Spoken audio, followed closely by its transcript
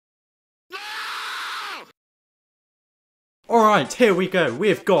Alright, here we go. We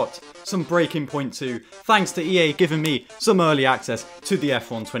have got some Breaking Point 2, thanks to EA giving me some early access to the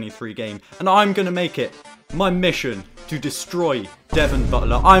F1 23 game. And I'm going to make it my mission to destroy Devon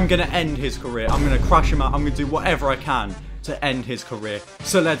Butler. I'm going to end his career. I'm going to crash him out. I'm going to do whatever I can to end his career.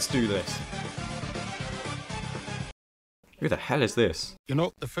 So let's do this. Who the hell is this? You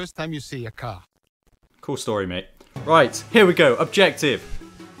know, the first time you see a car. Cool story, mate. Right, here we go. Objective.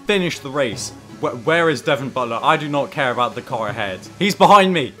 Finish the race. Where is Devon Butler? I do not care about the car ahead. He's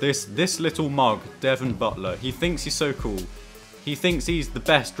behind me. This little mug, Devon Butler. He thinks he's so cool. He thinks he's the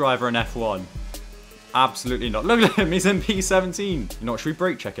best driver in F1. Absolutely not. Look at him. He's in P17. You know what? Should we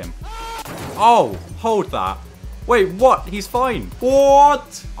brake check him? Oh, hold that. Wait, what? He's fine.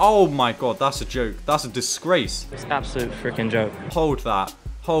 What? Oh my god, that's a joke. That's a disgrace. It's an absolute freaking joke. Hold that.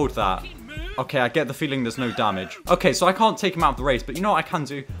 Hold that. Okay, I get the feeling there's no damage. Okay, so I can't take him out of the race, but you know what I can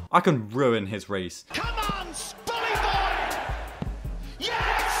do? I can ruin his race. Come on, Spolly boy!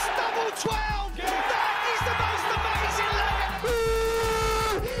 Yes! Double 12! That is the most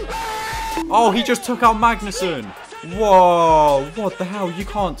amazing look! Oh, he just took out Magnussen. Whoa, what the hell? You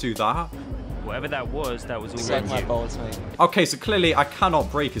can't do that. Whatever that was all Suck my balls, mate. Okay, so clearly I cannot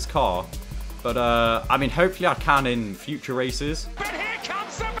break his car. But, I mean, hopefully I can in future races. But here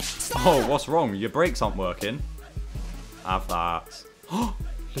comes the... Oh, what's wrong? Your brakes aren't working. Have that. Oh,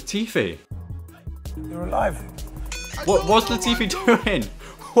 Latifi. You're alive. What's Latifi doing?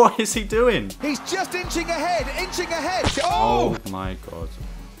 What is he doing? He's just inching ahead, inching ahead. Oh my god.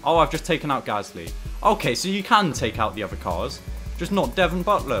 Oh, I've just taken out Gasly. Okay, so you can take out the other cars. Just not Devon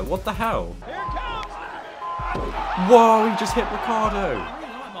Butler. What the hell? Here it comes. Whoa, he just hit Ricardo.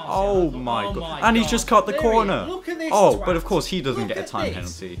 Oh my god. And he's just cut the corner. Oh, but of course he doesn't get a time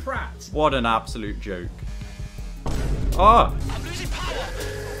penalty. What an absolute joke. Oh.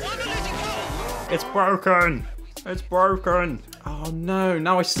 It's broken. It's broken. Oh no,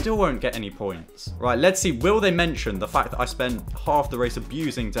 now I still won't get any points. Right, let's see. Will they mention the fact that I spent half the race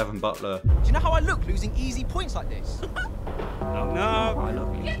abusing Devon Butler? Do you know how I look losing easy points like this?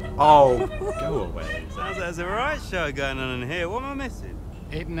 Oh, go away. Sounds like there's a right show going on in here. What am I missing?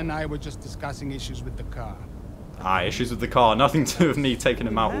 Aiden and I were just discussing issues with the car. Ah, issues with the car. Nothing to do with me taking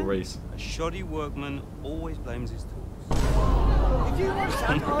him out all race. A shoddy workman always blames his tools.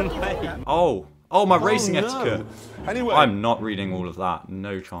 Oh, my racing etiquette. Anyway. I'm not reading all of that.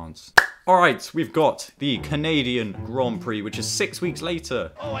 No chance. Alright, we've got the Canadian Grand Prix, which is 6 weeks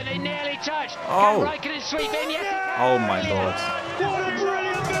later. Oh, and they nearly touched. Oh. Right, can it sweep in yet? Oh my lord. What a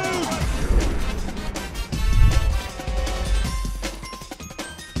brilliant move!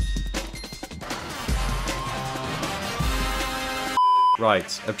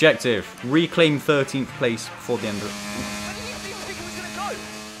 Right, objective. Reclaim 13th place before the end of...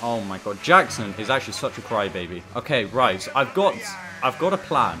 Oh my god, Jackson is actually such a crybaby. Okay, right, I've got a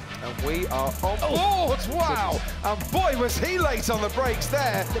plan. And we are on board! Wow! And boy, was he late on the brakes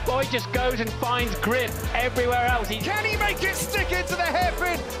there! The boy just goes and finds grip everywhere else. Can he make it stick into the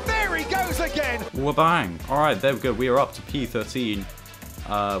hairpin? There he goes again! Wabang. Alright, there we go. We are up to P13,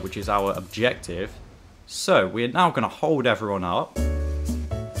 which is our objective. So, we're now going to hold everyone up.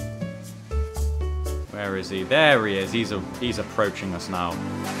 Where is he? There he is. He's approaching us now.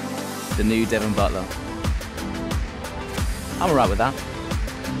 The new Devon Butler. I'm alright with that.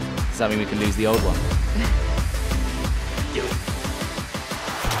 Does that mean we can lose the old one?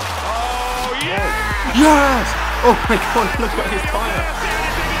 Oh, yeah! Yes! Oh my god, look at his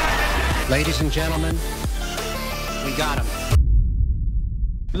tyre. Ladies and gentlemen, we got him.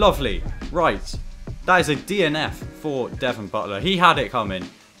 Lovely. Right. That is a DNF for Devon Butler. He had it coming.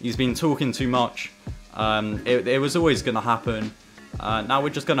 He's been talking too much. It was always going to happen. Now we're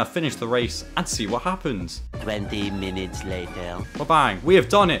just going to finish the race and see what happens. 20 minutes later. Bang! We have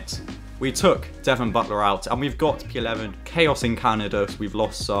done it. We took Devon Butler out and we've got P11. Chaos in Canada, so we've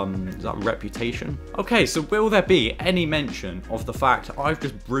lost some reputation. Okay, so will there be any mention of the fact I've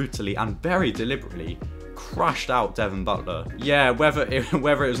just brutally and very deliberately crashed out Devon Butler? Yeah, whether it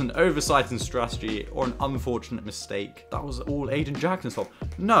was an oversight in strategy or an unfortunate mistake, that was all Aiden Jackson's fault.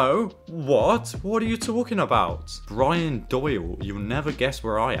 No, what? What are you talking about? Brian Doyle, you'll never guess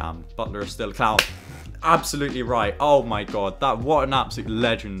where I am. Butler is still a clown. Absolutely right. Oh my god, what an absolute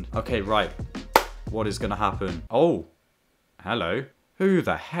legend. Okay, right. What is gonna happen? Oh, hello. Who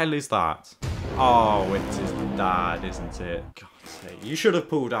the hell is that? Oh, it's his dad, isn't it? God's sake, you should have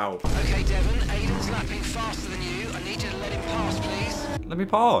pulled out. Okay, Devon, Aiden's lapping faster than you. I need you to let him pass, please. Let me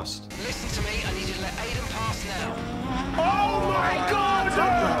pass. Listen to me, I need you to let Aiden pass now. Oh my god!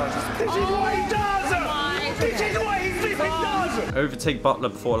 This is what he does! This is what he Overtake Butler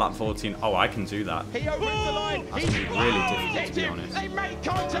before lap 14. Oh, I can do that. He overrid the line. That's gonna be really difficult, to be honest. They made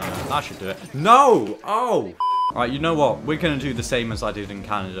contact. That should do it. No! Oh! Alright, you know what? We're going to do the same as I did in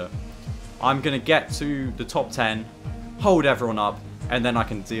Canada. I'm going to get to the top 10, hold everyone up, and then I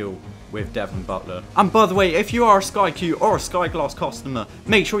can deal with Devon Butler. And by the way, if you are a SkyQ or a Skyglass customer,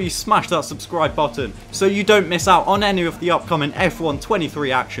 make sure you smash that subscribe button so you don't miss out on any of the upcoming F1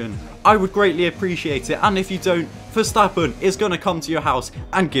 23 action. I would greatly appreciate it, and if you don't, Verstappen is going to come to your house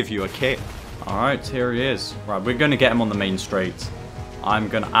and give you a kick. Alright, here he is. Right, we're going to get him on the main straight. I'm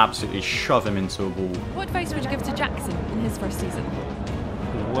going to absolutely shove him into a wall. What advice would you give to Jackson in his first season?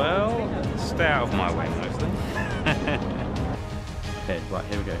 Well, stay out of my way mostly. Okay, right,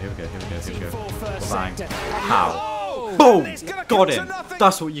 here we go. Bang. Pow. Boom! Got him.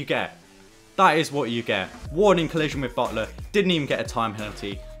 That's what you get. That is what you get. Warning collision with Butler. Didn't even get a time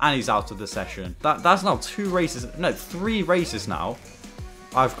penalty. And he's out of the session. That's now 3 races now.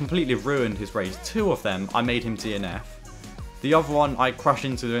 I've completely ruined his race. 2 of them, I made him DNF. The other one, I crashed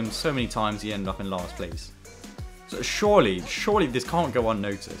into him so many times he ended up in last place. So surely this can't go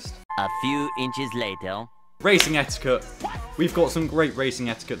unnoticed. A few inches later. Racing etiquette. We've got some great racing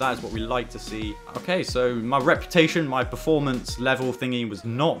etiquette. That is what we like to see. Okay, so my reputation, my performance level thingy was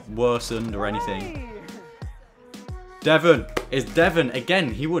not worsened or anything. Devon is Devon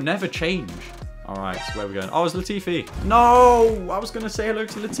again. He will never change. All right, so where are we going? Oh, it's Latifi. No, I was going to say hello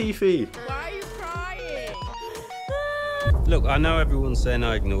to Latifi. Why are you crying? Look, I know everyone's saying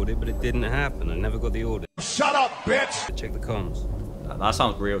I ignored it, but it didn't happen. I never got the order. Shut up, bitch. Check the comms. That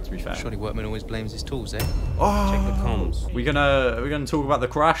sounds real, to be fair. Surely workman always blames his tools, eh? Oh, Check the comms. we're gonna talk about the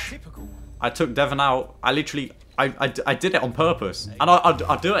crash. I took Devon out. I did it on purpose, and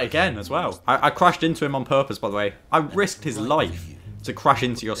I'll do it again as well. I crashed into him on purpose, by the way. I risked his life to crash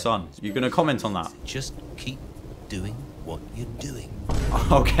into your son. You gonna comment on that? Just keep doing what you're doing.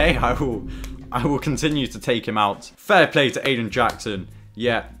 Okay, I will continue to take him out. Fair play to Aiden Jackson.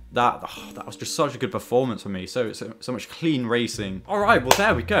 Yeah. That was just such a good performance for me. So much clean racing. All right, well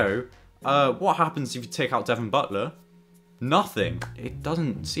there we go. What happens if you take out Devon Butler? Nothing. It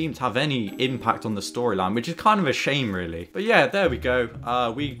doesn't seem to have any impact on the storyline, which is kind of a shame, really. But yeah, there we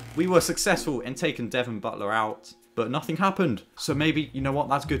go. We were successful in taking Devon Butler out, but nothing happened. So maybe, you know what?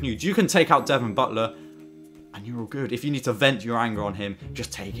 That's good news. You can take out Devon Butler, and you're all good. If you need to vent your anger on him,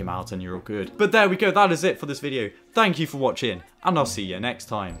 just take him out and you're all good. But there we go. That is it for this video. Thank you for watching, and I'll see you next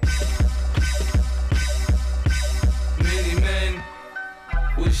time. Many men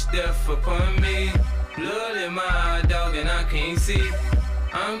wish death upon me. Blood in my eye, dog, and I can't see.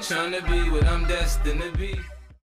 I'm trying to be what I'm destined to be.